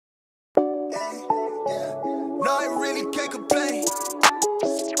really can't complain.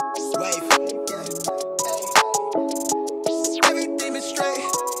 Wave. Everything is straight.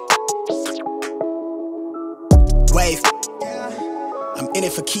 Wave. I'm in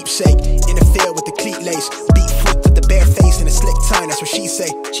it for keepsake. In the field with the cleat lace. Beat freak with the bare face and a slick tongue, that's what she say.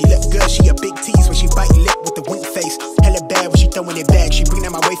 She look good, she a big tease when she bite lip with the wink face. Hella bad when she throwing it back. She bring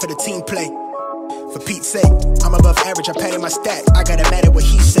that my way for the team play. For Pete's sake, I'm above average, I padded my stat. I gotta matter what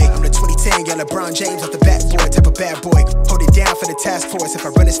he say. I'm the 2010 young LeBron James off the backboard, type of bad boy. Hold it down for the task force. If I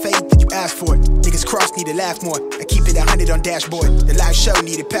run his fade, then you ask for it. Niggas cross need to laugh more. I keep it 100 on dashboard. The live show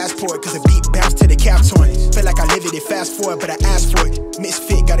needed passport, cause the beat bounced to the cap torn. Feel like I live it fast forward, but I asked for it.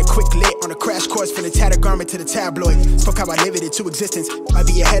 Misfit, got a quick lit on a crash course from the tattered garment to the tabloid. Spoke how I live it into existence. Might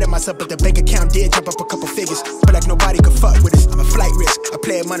be ahead of myself, but the bank account did jump up a couple figures. Feel like nobody could fuck with us. I'm a flight risk. I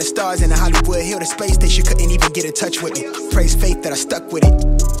play among the stars in the Hollywood Hill, the space station couldn't even get in touch with me. Praise faith that I stuck with it.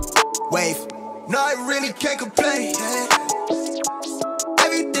 Wave. No, I really can't complain.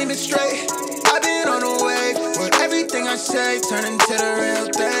 Everything is straight. I've been on a wave where everything I say turn into the real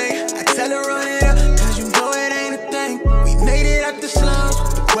thing. I tell her run it up, cause you know it ain't a thing. We made it out the slums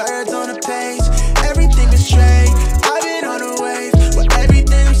with the words on the page. Everything is straight. I've been on a wave where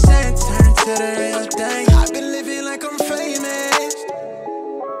everything I'm saying turn into the real thing. I've been living like I'm famous,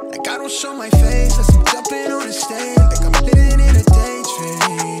 like I don't show my face as I'm jumping on the stage, like I'm living in a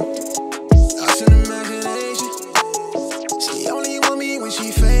daydream. Lost in imagination. She only want me when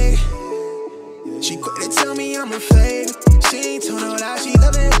she fake. She quick to tell me I'm her favorite. She ain't told no lie, she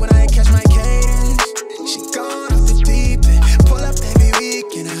love it when I catch my cadence. She gone off the deep end, pull up every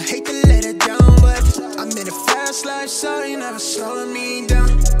weekend. I hate to let her down, but I'm in a fast life, so you never slowing me down.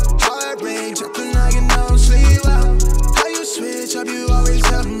 Hard rage, up and I can no sleep out. How you switch up, you always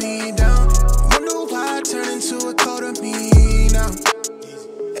help me down. Wonder why I turn into a cold of me now.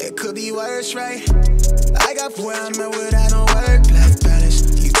 It could be worse, right? I got where I'm at without no work-life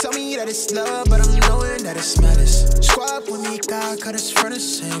balance. You tell me that it's love, but I'm knowing that it's malice. Squad with me, God, cut us from the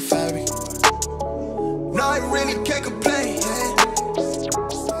same fabric. No, I really can't complain.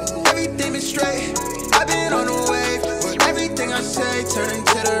 Everything is straight. I've been on a wave where everything I say turn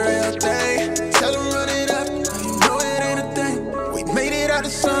into the real thing. Tell them run it up, now you know it ain't a thing. We made it out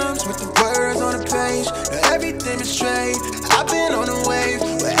of slums with the words on the page. Now everything is straight. I've been on a wave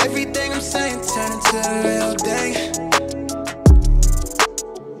where everything I'm saying turn into the real thing.